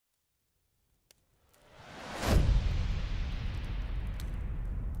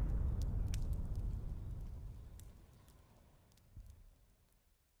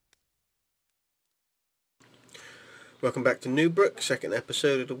Welcome back to Newbrook, second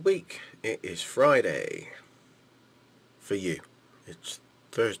episode of the week. It is Friday for you. It's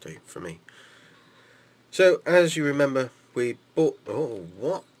Thursday for me. So, as you remember, we bought... Oh,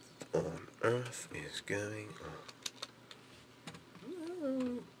 what on earth is going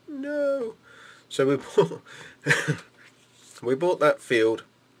on? No. So we bought... we bought that field.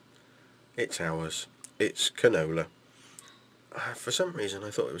 It's ours. It's canola. For some reason I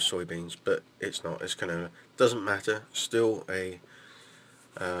thought it was soybeans, but it's not. It's canola. Doesn't matter. Still a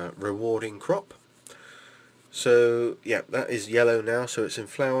rewarding crop. So yeah, that is yellow now, so it's in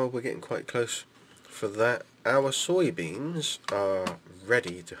flower. We're getting quite close for that. Our soybeans are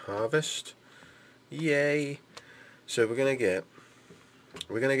ready to harvest. Yay! So we're gonna get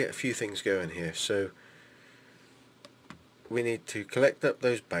a few things going here. So we need to collect up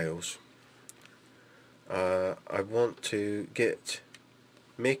those bales. I want to get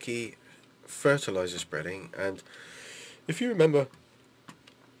Mickey fertilizer spreading, and if you remember,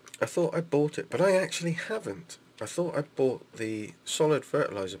 I thought I bought it, but I actually haven't. I thought I bought the solid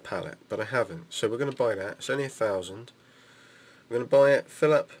fertilizer pallet, but I haven't. So we're going to buy that. It's only 1,000. We're going to buy it,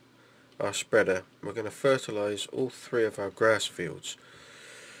 fill up our spreader. We're going to fertilize all 3 of our grass fields.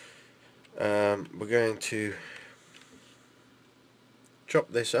 We're going to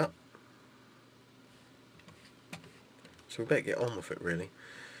chop this up. So we better get on with it, really.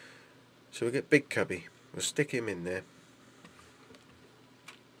 So we get Big Cubby. We'll stick him in there.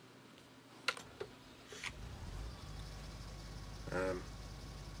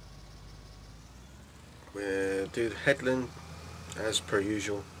 We'll do the headland as per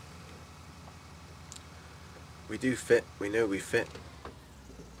usual. We do fit. We know we fit.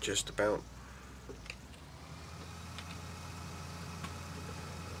 Just about.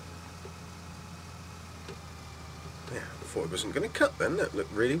 Yeah, I thought it wasn't going to cut then. That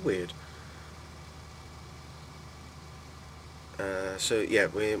looked really weird. So yeah,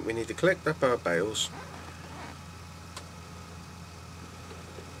 we need to collect up our bales.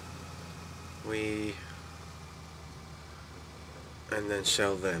 And then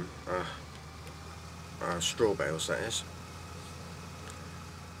sell them, our straw bales, that is.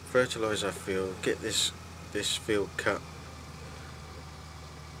 Fertilise our field, get this field cut,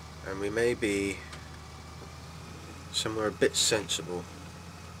 and we may be somewhere a bit sensible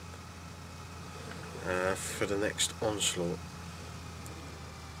for the next onslaught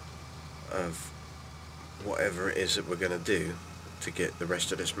of whatever it is that we're going to do to get the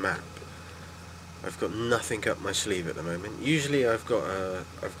rest of this map. I've got nothing up my sleeve at the moment. Usually I've got a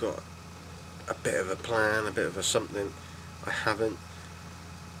bit of a plan, a bit of a something. I haven't.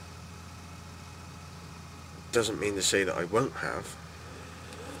 Doesn't mean to say that I won't have.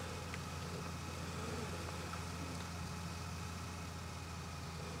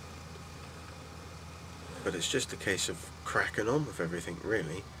 But it's just a case of cracking on with everything,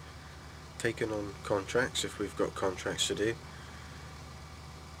 really. Taking on contracts if we've got contracts to do.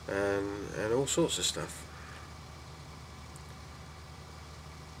 And all sorts of stuff.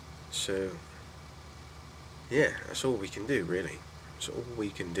 So yeah, that's all we can do, really. That's all we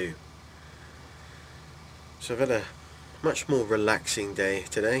can do. So I've had a much more relaxing day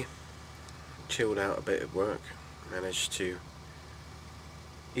today. Chilled out a bit at work. Managed to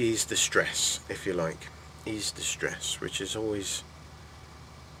ease the stress, if you like. Ease the stress, which is always,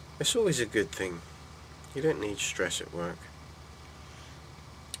 it's always a good thing. You don't need stress at work.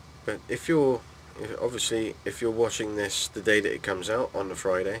 But if you're watching this the day that it comes out, on the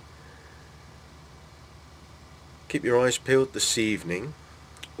Friday, keep your eyes peeled this evening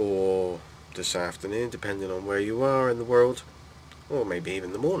or this afternoon, depending on where you are in the world, or maybe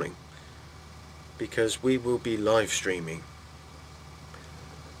even the morning, because we will be live streaming.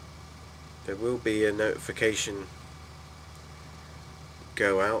 There will be a notification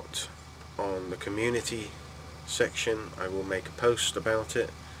go out on the community section. I will make a post about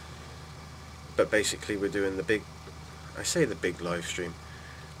it. But basically we're doing the big, I say the big live stream.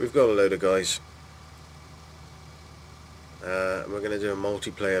 We've got a load of guys. We're going to do a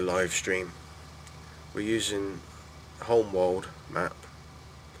multiplayer live stream. We're using Homeworld map.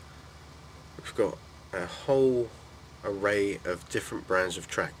 We've got a whole array of different brands of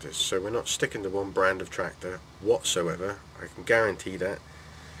tractors. So we're not sticking to one brand of tractor whatsoever. I can guarantee that,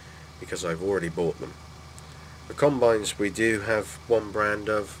 because I've already bought them. The combines we do have one brand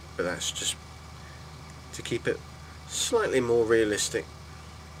of, but that's just to keep it slightly more realistic.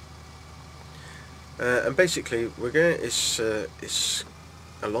 And basically we're going, it's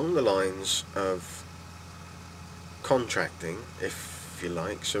along the lines of contracting, if you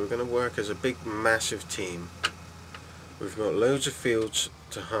like. So we're going to work as a big massive team. We've got loads of fields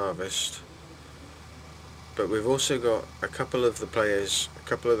to harvest. but we've also got a couple of the players, a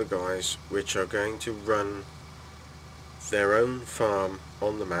couple of the guys, which are going to run their own farm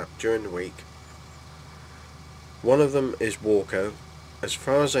on the map during the week. One of them is Walko. As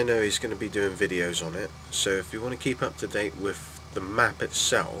far as I know, he's going to be doing videos on it, so if you want to keep up to date with the map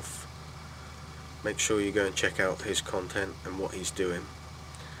itself, make sure you go and check out his content and what he's doing.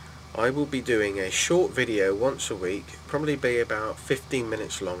 I will be doing a short video once a week, probably be about 15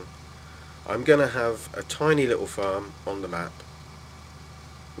 minutes long. I'm going to have a tiny little farm on the map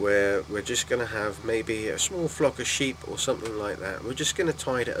where we're just going to have maybe a small flock of sheep or something like that. We're just going to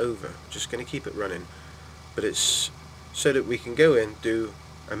tide it over, just going to keep it running, but it's so that we can go in, do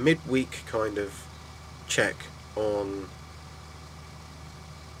a mid-week kind of check on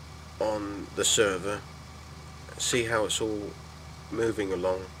the server, see how it's all moving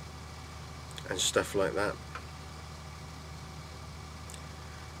along and stuff like that,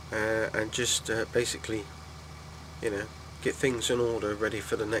 and just basically, you know, get things in order, ready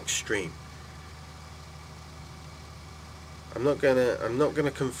for the next stream. I'm not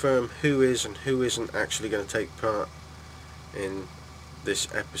gonna confirm who is and who isn't actually going to take part in this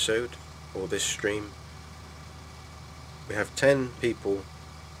episode or this stream. We have 10 people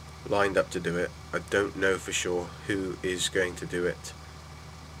lined up to do it. I don't know for sure who is going to do it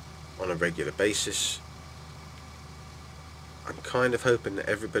on a regular basis. I'm kind of hoping that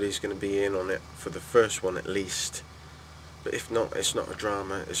everybody's going to be in on it for the first one at least, but if not, it's not a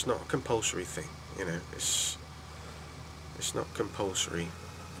drama, it's not a compulsory thing, you know, it's not compulsory.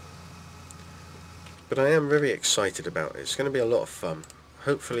 But I am very excited about it. It's going to be a lot of fun.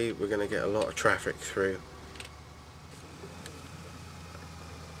 Hopefully we're going to get a lot of traffic through.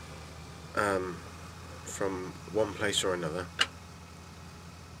 From one place or another,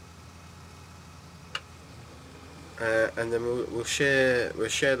 and then we'll share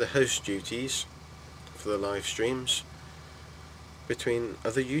the host duties for the live streams between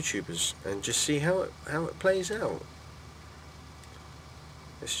other YouTubers and just see how it plays out.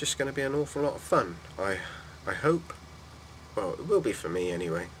 It's just going to be an awful lot of fun. I hope. Well, it will be for me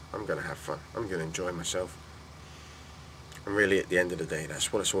anyway. I'm going to have fun. I'm going to enjoy myself. And really, at the end of the day,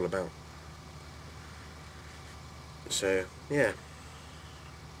 that's what it's all about. So, yeah.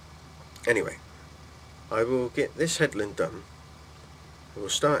 Anyway, I will get this headland done. We'll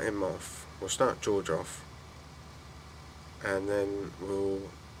start him off. We'll start George off. And then we'll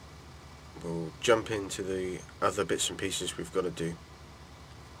jump into the other bits and pieces we've got to do.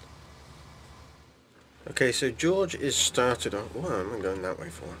 Okay, so George is started off. Well, I'm not going that way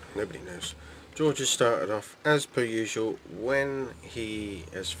for. Nobody knows. George has started off as per usual. When he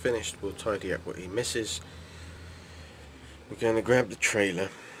has finished, we'll tidy up what he misses. We're going to grab the trailer.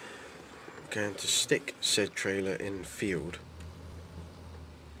 We're going to stick said trailer in field.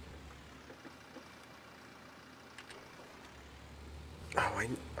 Oh,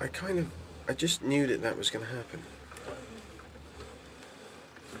 I just knew that was going to happen.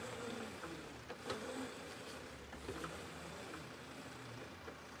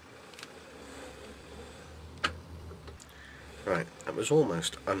 Right, that was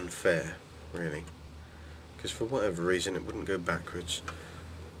almost unfair, really. Because for whatever reason it wouldn't go backwards.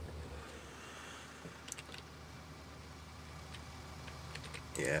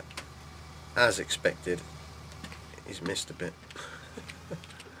 Yeah, as expected, he's missed a bit.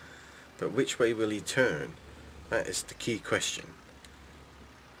 But which way will he turn? That is the key question.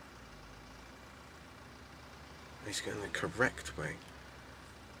 He's going the correct way.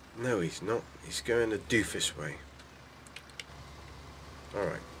 No, he's not. He's going the Doofus way.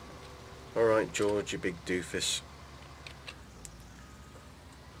 Alright. Alright, George, you big doofus.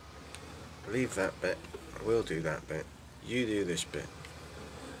 Leave that bit. I will do that bit. You do this bit.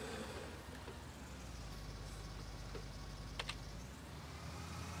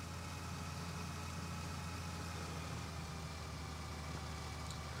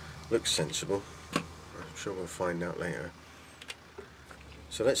 Looks sensible. I'm sure we'll find out later.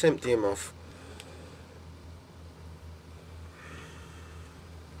 So let's empty him off.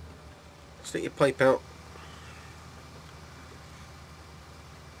 Stick your pipe out.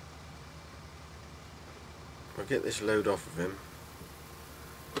 I'll get this load off of him.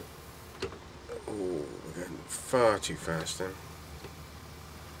 Oh, we're going far too fast then.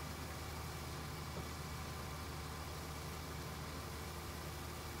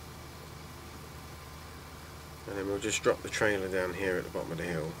 And then we'll just drop the trailer down here at the bottom of the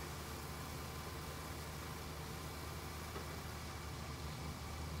hill.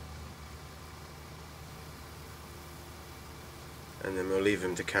 And then we'll leave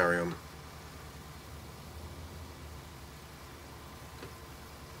him to carry on.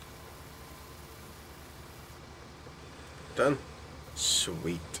 Done.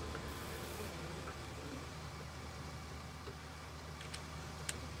 Sweet.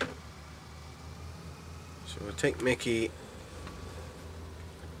 So we'll take Mickey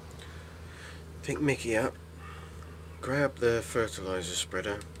up, grab the fertilizer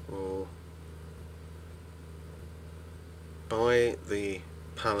spreader, or buy the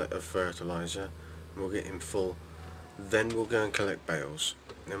pallet of fertilizer, and we'll get him full. Then we'll go and collect bales,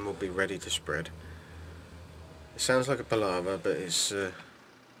 and then we'll be ready to spread. It sounds like a palaver, but it's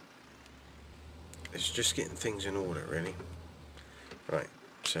just getting things in order, really. Right,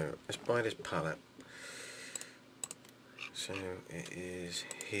 so let's buy this pallet. So it is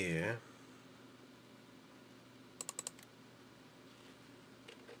here.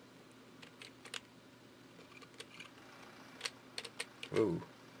 Ooh.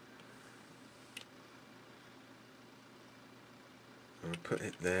 I'll put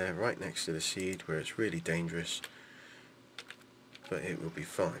it there, right next to the seed, where it's really dangerous, but it will be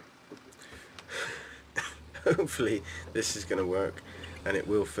fine. Hopefully this is going to work, and it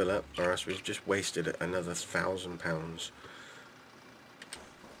will fill up, or else we've just wasted another £1,000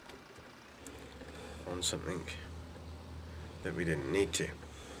 on something that we didn't need to.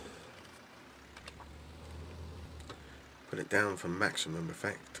 Put it down for maximum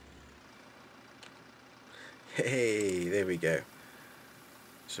effect. Hey, there we go.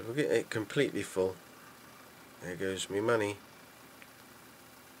 So we'll get it completely full. There goes me money.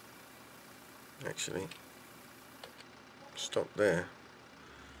 Actually, stop there,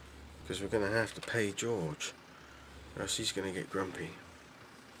 because we're going to have to pay George, or else he's going to get grumpy.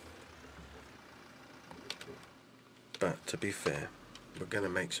 But to be fair, we're going to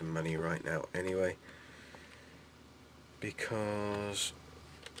make some money right now anyway, because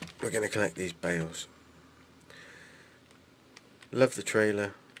we're going to collect these bales. Love the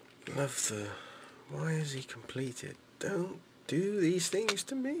trailer. Love the... Why is he completed? Don't do these things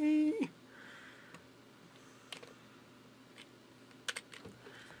to me.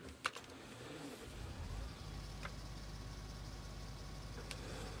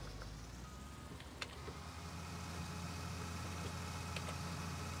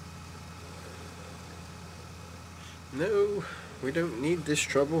 No, we don't need this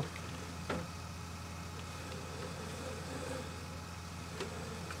trouble.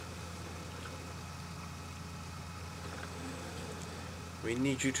 We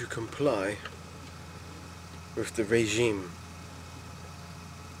need you to comply with the regime.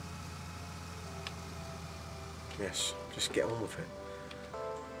 Yes, just get on with it.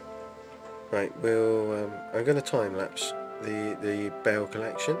 Right, I'm going to time lapse the bale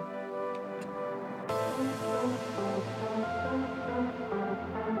collection.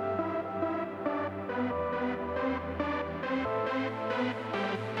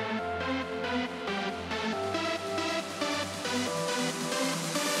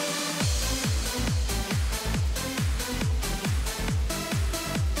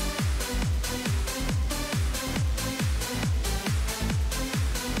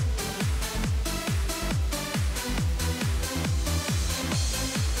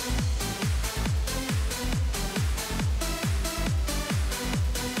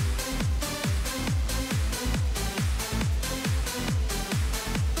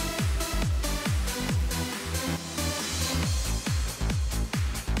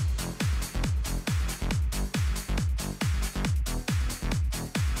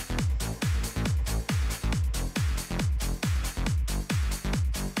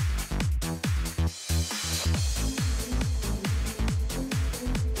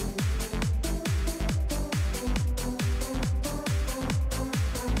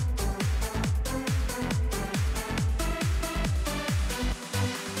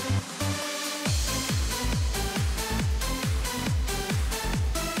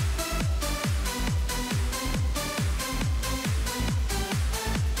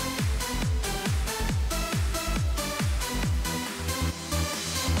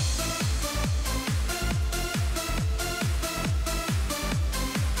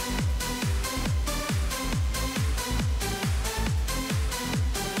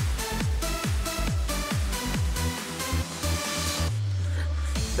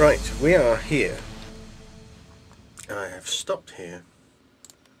 Right, we are here. I have stopped here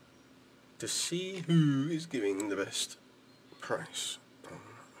to see who is giving the best price on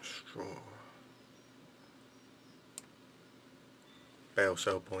straw. Bale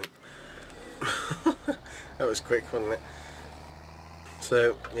sell point. That was quick, wasn't it?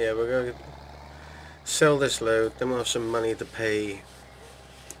 So, yeah, we're going to sell this load, then we'll have some money to pay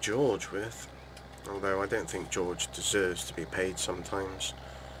George with. Although I don't think George deserves to be paid sometimes.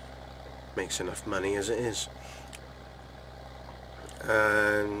 Makes enough money as it is.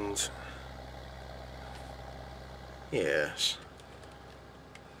 And yes,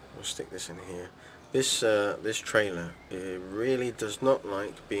 we'll stick this in here. This trailer, it really does not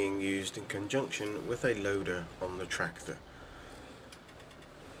like being used in conjunction with a loader on the tractor.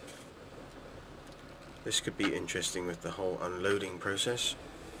 This could be interesting with the whole unloading process.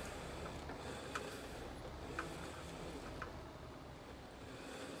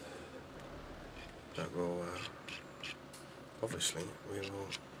 But we'll, obviously, we will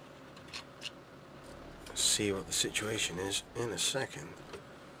see what the situation is in a second.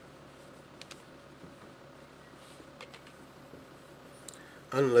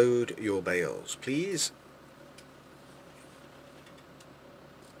 Unload your bales, please.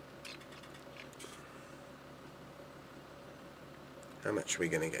 How much are we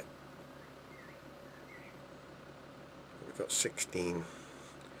going to get? We've got 16.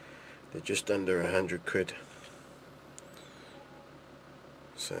 They're just under 100 quid.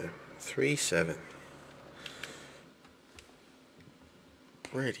 So 3.7.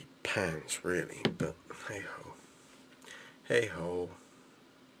 Really pants, really, but hey ho. Hey ho.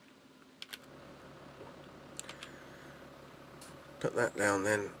 Put that down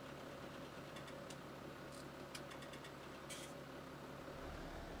then.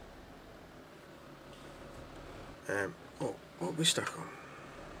 Oh, what are we stuck on?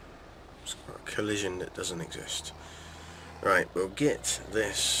 It's got a collision that doesn't exist. Right, we'll get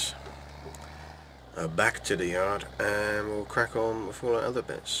this back to the yard and we'll crack on with all our other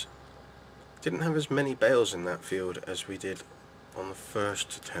bits. Didn't have as many bales in that field as we did on the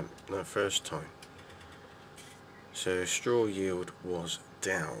first attempt, no, first time. So straw yield was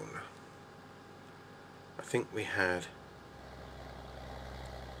down. I think we had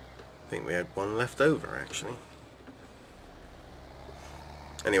one left over actually.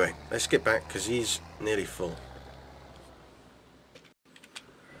 Anyway, let's get back because he's nearly full.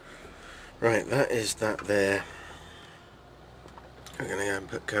 Right, that is that there. We're going to go and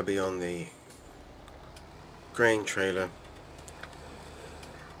put Cubby on the grain trailer.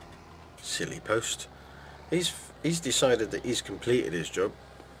 Silly post. He's decided that he's completed his job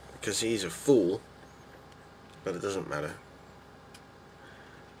because he's a fool, but it doesn't matter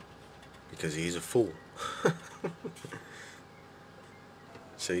because he's a fool.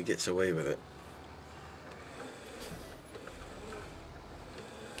 So he gets away with it.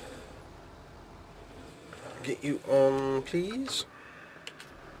 Get you on, please.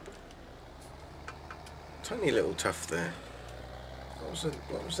 Tiny little tuft there.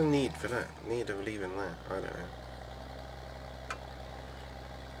 What was the need for that? Need of leaving that? I don't know.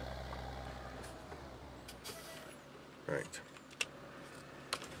 Right.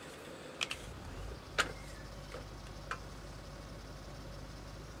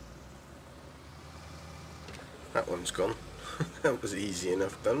 That one's gone. That was easy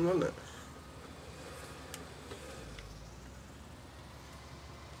enough done, wasn't it?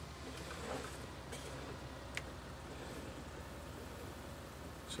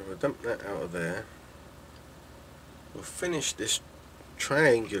 So we'll dump that out of there. We'll finish this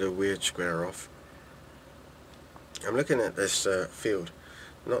triangular weird square off. I'm looking at this field,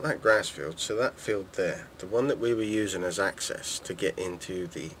 not that grass field, so that field there, the one that we were using as access to get into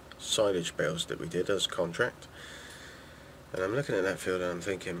the silage bales that we did as contract. And I'm looking at that field and I'm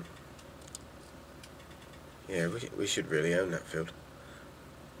thinking, yeah, we should really own that field.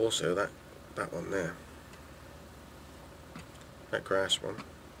 Also that one there, that grass one,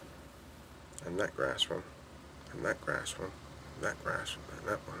 and that grass one, and that grass one, and that grass one, and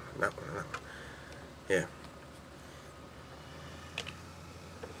that one, and that one, and that one. Yeah.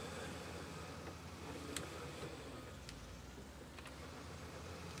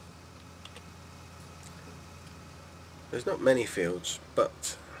 There's not many fields,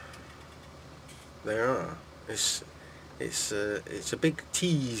 but there are. It's a big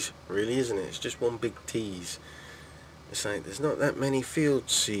tease, really, isn't it? It's just one big tease. It's like there's not that many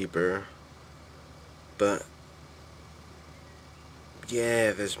fields, Ceebur, but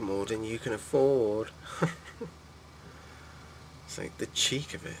yeah, there's more than you can afford. It's like the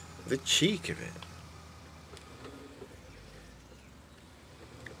cheek of it. The cheek of it.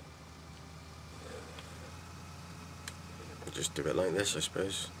 Just do it like this, I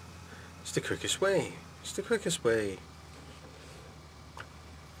suppose. It's the quickest way. It's the quickest way.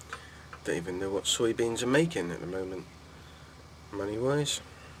 Don't even know what soybeans are making at the moment, money wise.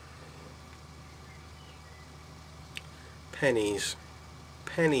 Pennies.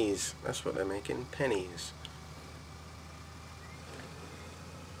 Pennies. That's what they're making. Pennies.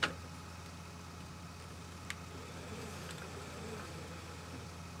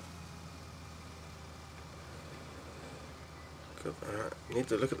 Got that Need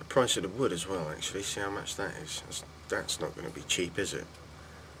to look at the price of the wood as well, actually, see how much that is. That's not going to be cheap, is it?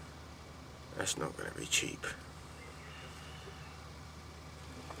 That's not going to be cheap.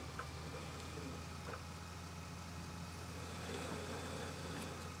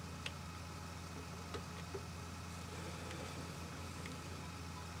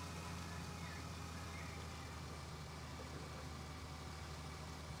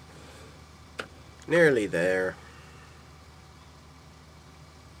 Nearly there.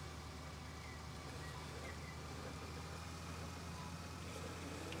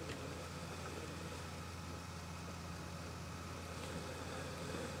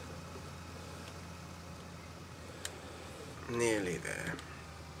 Nearly there.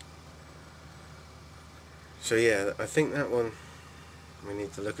 So yeah, I think that one we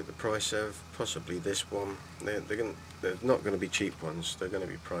need to look at the price of. Possibly this one. They're not going to be cheap ones. They're going to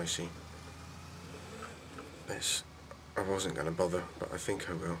be pricey. This I wasn't going to bother, but I think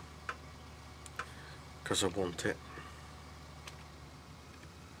I will, because I want it.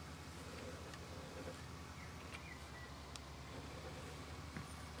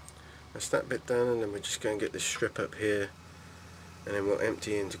 That's that bit done, and then we're just going to get this strip up here, and then we'll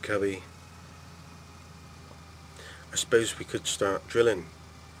empty into cubby. I suppose we could start drilling.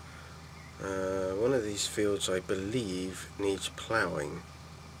 One of these fields, I believe, needs ploughing,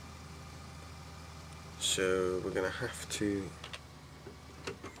 so we're going to have to...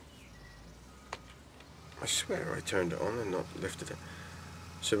 I swear I turned it on and not lifted it.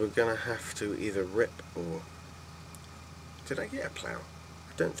 So we're going to have to either rip or... Did I get a plough?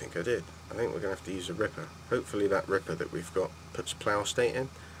 I don't think I did. I think we're going to have to use a ripper. Hopefully that ripper that we've got puts plough state in.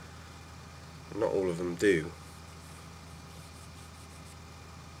 Not all of them do.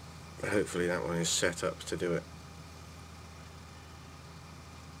 But hopefully that one is set up to do it.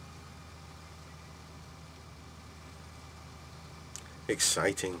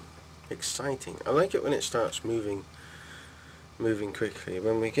 Exciting. Exciting. I like it when it starts moving quickly.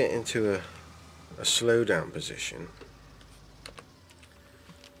 When we get into a slow down position,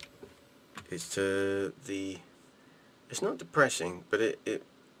 it's not depressing, but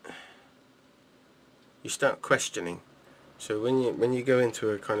you start questioning. So when you go into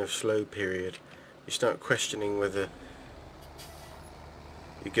a kind of slow period, you start questioning whether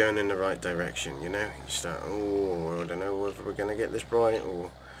you're going in the right direction, you know? You start, oh, I don't know whether we're going to get this right, or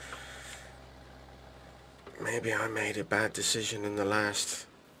maybe I made a bad decision in the last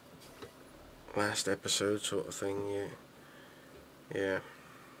episode, sort of thing. Yeah.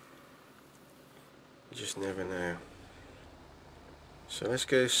 You just never know. So let's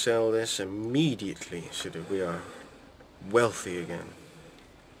go sell this immediately so that we are wealthy again.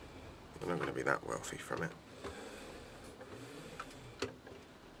 We're not going to be that wealthy from it.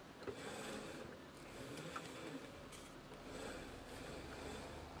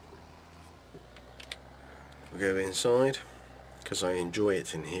 We'll go inside because I enjoy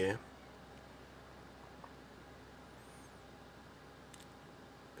it in here.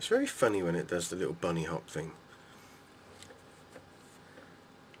 It's very funny when it does the little bunny hop thing.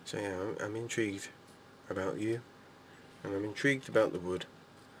 So yeah, I'm intrigued about you, and I'm intrigued about the wood.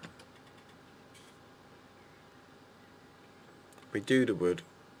 We do the wood.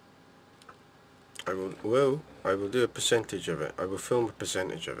 I will do a percentage of it. I will film a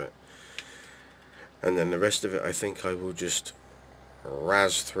percentage of it, and then the rest of it I think I will just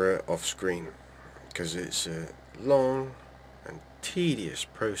razz through it off screen, because it's a long and tedious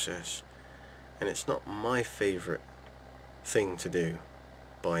process, and it's not my favourite thing to do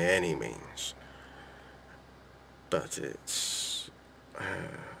by any means, but it's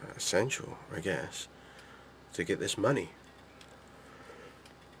essential, I guess, to get this money.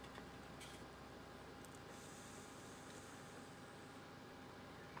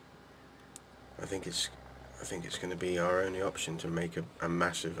 I think it's going to be our only option to make a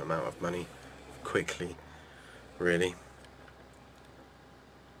massive amount of money quickly, really.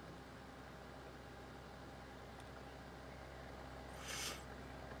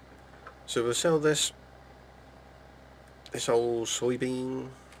 So we'll sell this old soybean,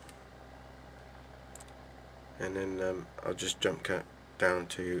 and then I'll just jump cut down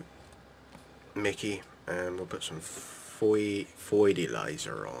to Mickey, and we'll put some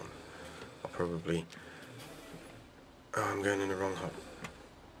fertilizer on. I'll probably... Oh, I'm going in the wrong hole.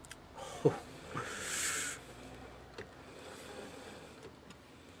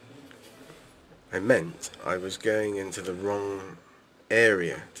 I meant I was going into the wrong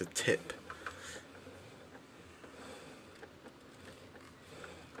area to tip.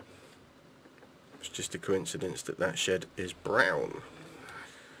 It's just a coincidence that that shed is brown.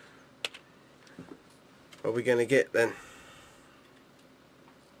 What are we going to get then?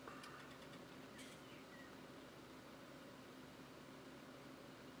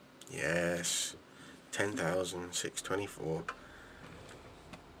 Yes, 10,624.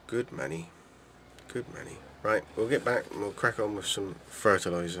 Good money. Good money. Right, we'll get back and we'll crack on with some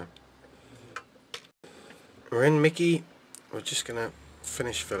fertiliser. We're in Mickey. We're just going to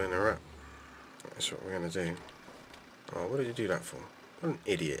finish filling her up. That's what we're going to do. Oh, what did you do that for? What an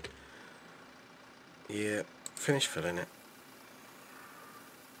idiot. Yeah, finish filling it.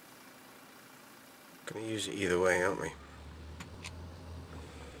 Going to use it either way, aren't we?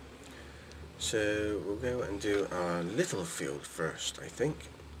 So we'll go and do our little field first, I think.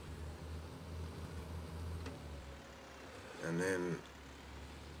 And then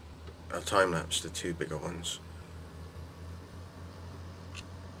I'll time lapse the two bigger ones.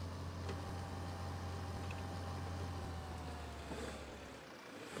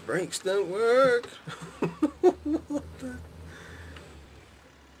 The brakes don't work. What the?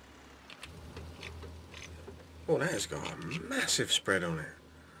 Oh, that has got a massive spread on it.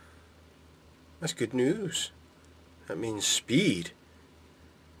 That's good news. That means speed.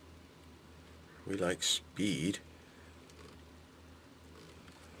 We like speed.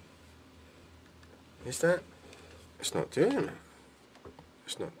 Is that? It's not doing it.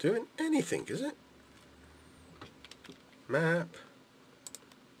 It's not doing anything, is it? Map.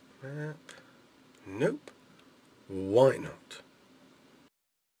 Map. Nope. Why not?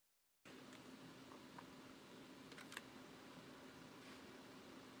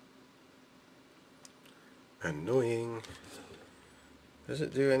 Annoying. Does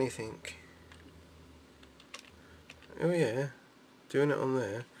it do anything? Oh yeah, doing it on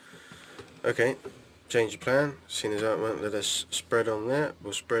there. Okay, change the plan. Seeing as that won't let us spread on that,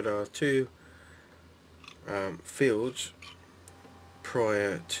 we'll spread our two fields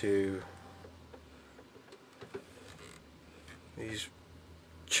prior to these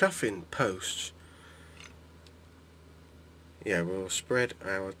chuffing posts. Yeah, we'll spread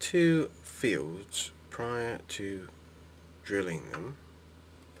our two fields prior to drilling them.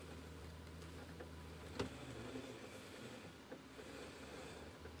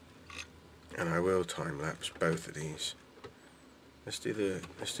 And I will time lapse both of these. Let's do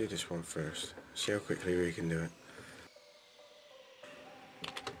this one first. See how quickly we can do it.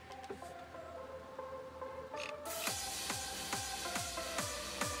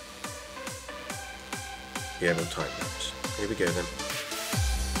 Yeah, we'll time lapse. Here we go then.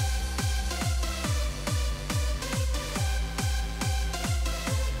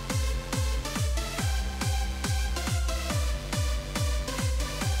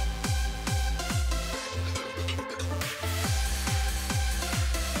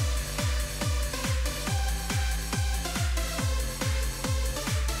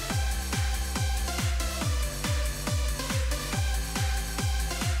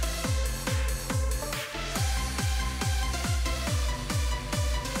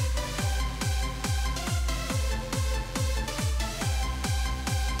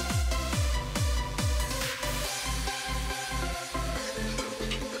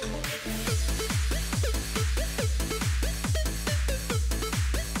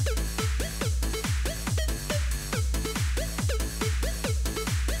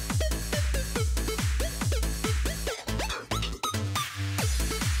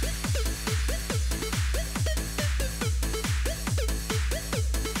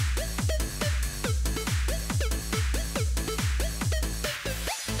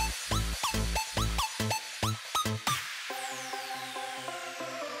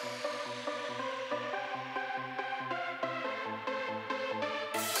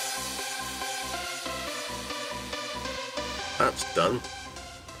 That's done.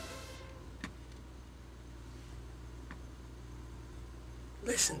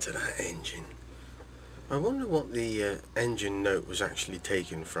 Listen to that engine. I wonder what the engine note was actually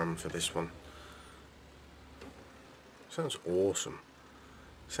taken from for this one. Sounds awesome.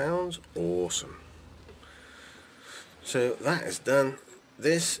 Sounds awesome. So that is done.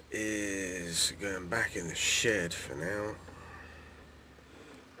 This is going back in the shed for now.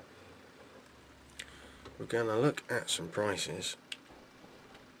 We're going to look at some prices.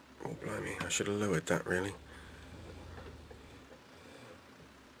 Oh blimey, I should have lowered that really.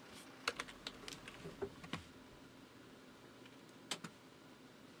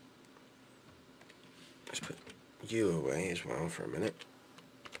 Let's put you away as well for a minute.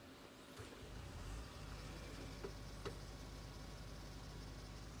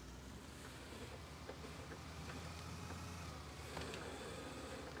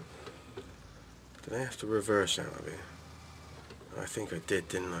 Did I have to reverse out of here? I think I did,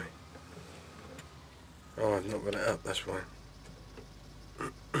 didn't I? Oh, I've not got it up, that's why.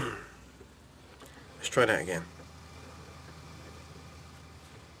 Let's try that again.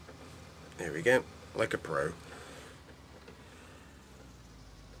 There we go, like a pro.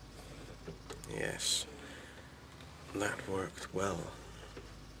 Yes, that worked well.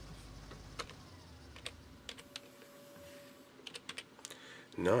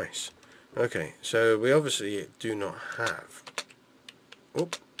 Nice. Okay, so we obviously do not have...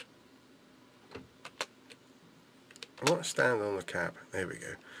 Oop. I want to stand on the cap. There we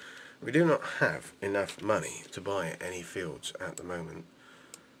go. We do not have enough money to buy any fields at the moment.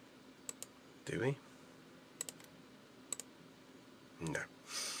 Do we? No.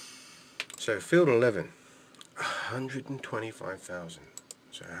 So field 11, 125,000.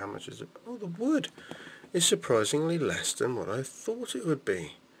 So how much is it? Oh, the wood is surprisingly less than what I thought it would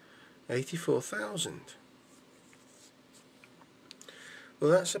be. 84,000.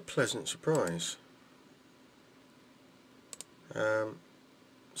 Well, that's a pleasant surprise.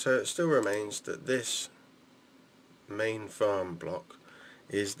 So it still remains that this main farm block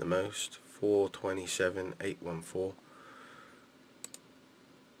is the most, 427,814.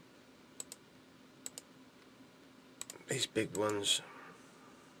 These big ones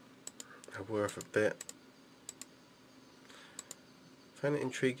are worth a bit. I find it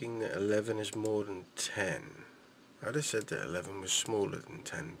intriguing that 11 is more than 10. I'd have said that 11 was smaller than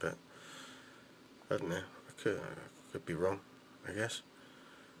 10, but I don't know. I could be wrong, I guess.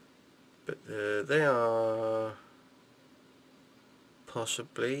 But they are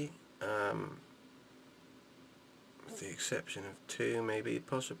possibly, with the exception of 2, maybe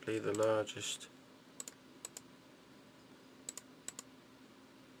possibly the largest.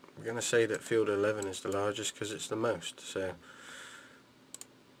 I'm going to say that field 11 is the largest because it's the most. So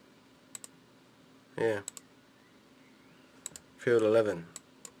yeah, field 11.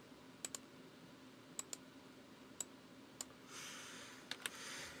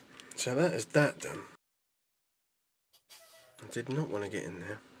 So that is that done. I did not want to get in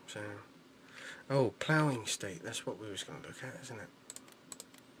there. So, oh, ploughing state. That's what we was going to look at, isn't it?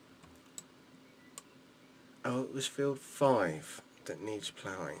 Oh, it was field 5 that needs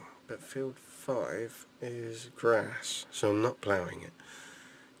ploughing, but field 5 is grass, so I'm not ploughing it.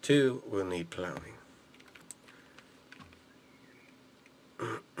 2 will need ploughing.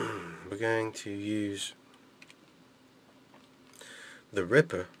 We're going to use the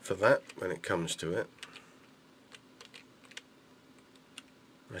ripper for that when it comes to it.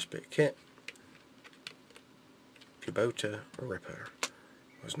 Nice bit of kit. Kubota ripper.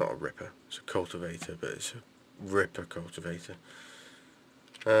 Well, it's not a ripper, it's a cultivator, but it's a ripper cultivator.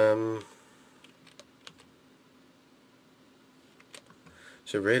 So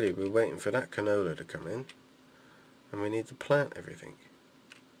really we're waiting for that canola to come in, and we need to plant everything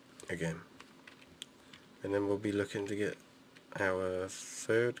again, and then we'll be looking to get our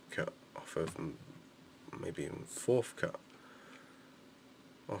 3rd cut off of, maybe even 4th cut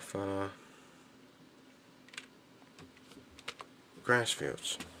off our grass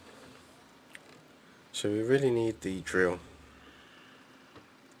fields. So we really need the drill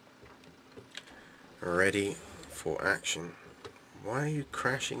ready for action. Why are you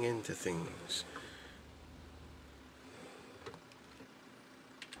crashing into things?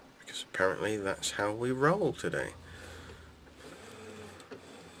 Because apparently that's how we roll today.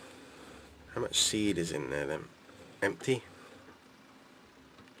 How much seed is in there then? Empty?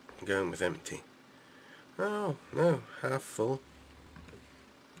 I'm going with empty. Oh, no, half full.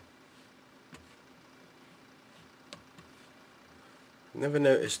 Never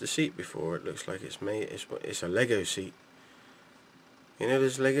noticed the seat before. It looks like it's made. It's a Lego seat. You know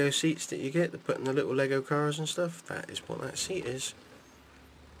those Lego seats that you get to put in the little Lego cars and stuff? That is what that seat is.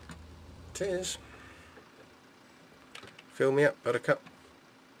 It is. Fill me up, buttercup.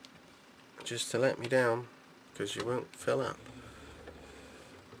 Just to let me down, because you won't fill up.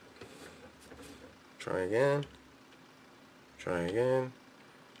 Try again. Try again.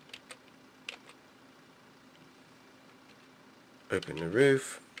 Open the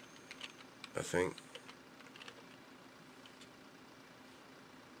roof, I think.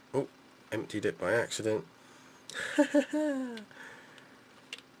 Oh, emptied it by accident. Come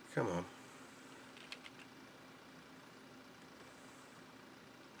on.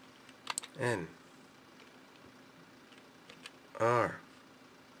 N. R.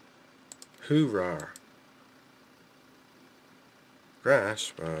 Hoorah.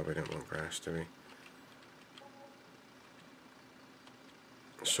 Grass? Well, we don't want grass, do we?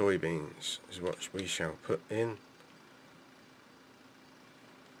 Soybeans is what we shall put in.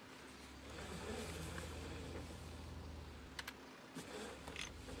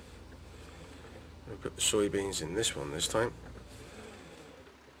 We'll put the soybeans in this one this time.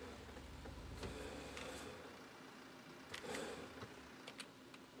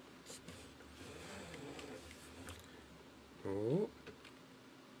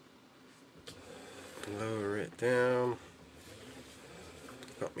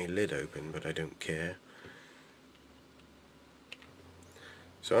 got my lid open, but I don't care.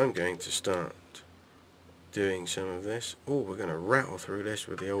 So I'm going to start doing some of this. Oh, we're going to rattle through this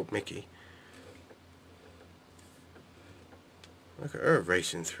with the old Mickey. Look at her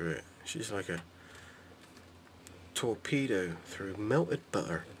racing through it. She's like a torpedo through melted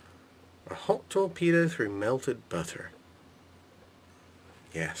butter. A hot torpedo through melted butter.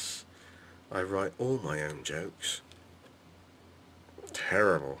 Yes, I write all my own jokes.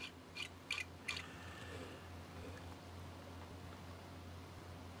 Terrible.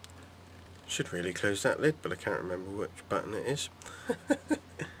 Should really close that lid, but I can't remember which button it is.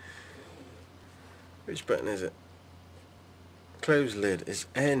 Which button is it? Close lid is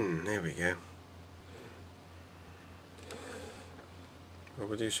N. There we go. Well,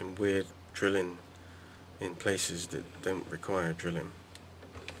 we'll do some weird drilling in places that don't require drilling.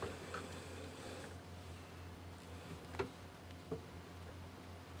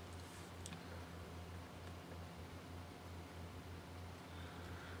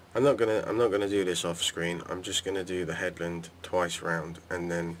 I'm not gonna do this off screen. I'm just gonna do the headland twice round, and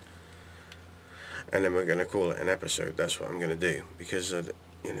then we're gonna call it an episode. That's what I'm gonna do, because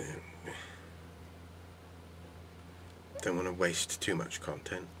you know, don't want to waste too much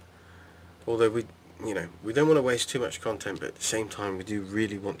content. Although we don't want to waste too much content, but at the same time we do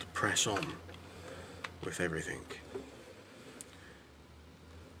really want to press on with everything.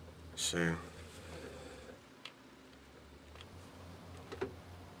 So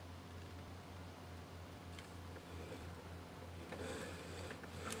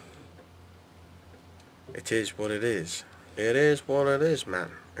it is what it is. It is what it is,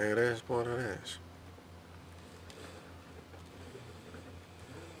 man. It is what it is.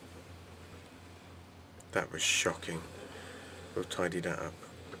 That was shocking. We'll tidy that up.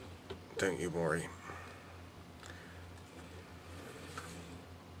 Don't you worry.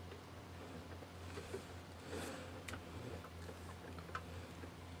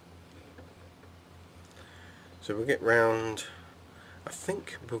 So we'll get round, I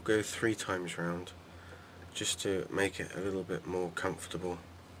think we'll go 3 times round, just to make it a little bit more comfortable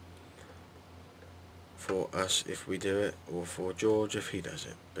for us if we do it, or for George if he does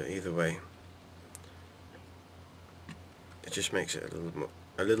it. But either way, it just makes it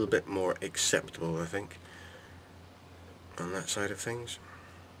a little bit more acceptable, I think, on that side of things.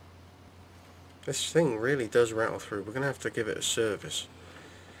 This thing really does rattle through. We're going to have to give it a service,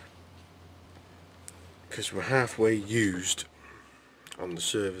 because we're halfway used on the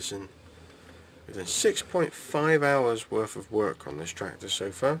servicing. We've done 6.5 hours worth of work on this tractor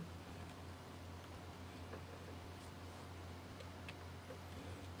so far.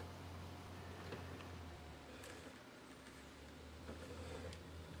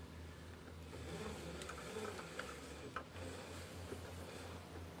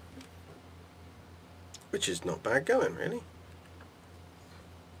 Which is not bad going, really.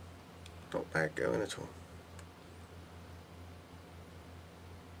 Not bad going at all.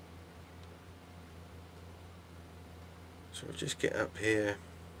 So we'll just get up here.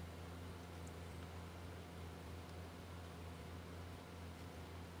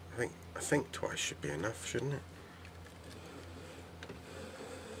 I think twice should be enough, shouldn't it?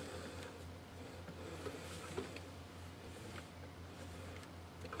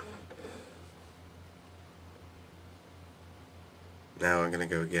 Now I'm going to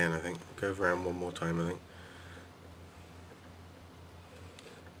go again, I think. Go around one more time, I think.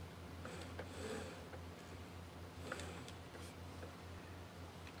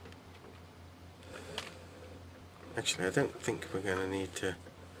 Actually, I don't think we're going to need to...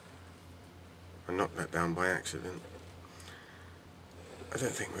 I knocked that down by accident. I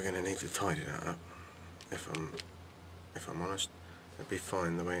don't think we're going to need to tidy that up, if I'm honest. It'll be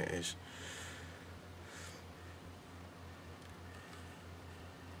fine the way it is.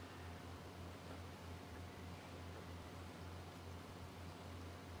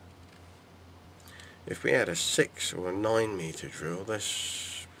 If we had a 6 or a 9 metre drill,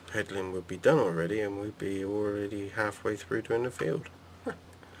 this headland would be done already, and we'd be already halfway through doing the field.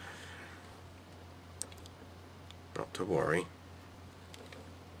 Not to worry.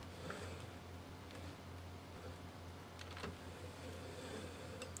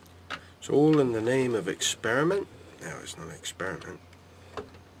 It's all in the name of experiment. No, it's not an experiment.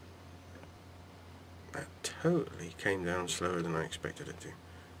 That totally came down slower than I expected it to.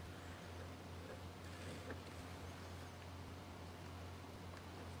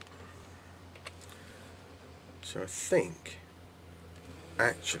 So I think,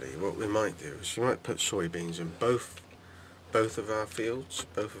 actually, what we might do is we might put soybeans in both of our fields,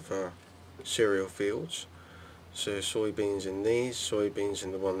 both of our cereal fields, So soybeans in these, soybeans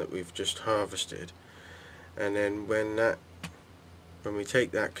in the one that we've just harvested, and then when we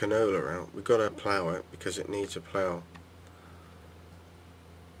take that canola out, we've got to plough it because it needs a plough,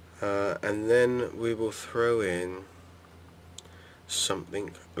 and then we will throw in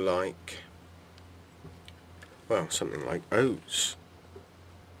something like, well, something like oats.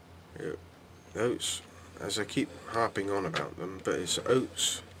 Yeah, oats, as I keep harping on about them, but it's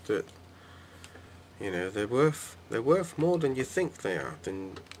oats that, you know, they're worth more than you think they are.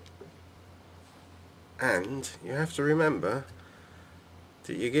 And you have to remember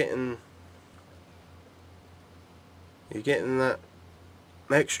that you're getting that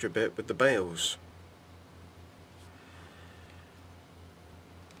extra bit with the bales.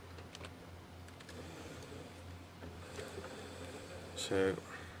 So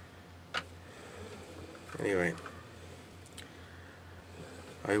anyway,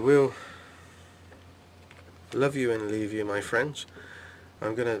 I will love you and leave you, my friends.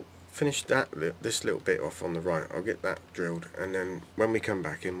 I'm gonna finish this little bit off on the right. I'll get that drilled, and then when we come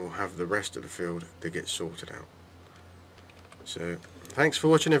back in, we'll have the rest of the field to get sorted out. So thanks for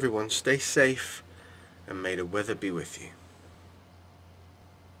watching, everyone. Stay safe, and may the weather be with you.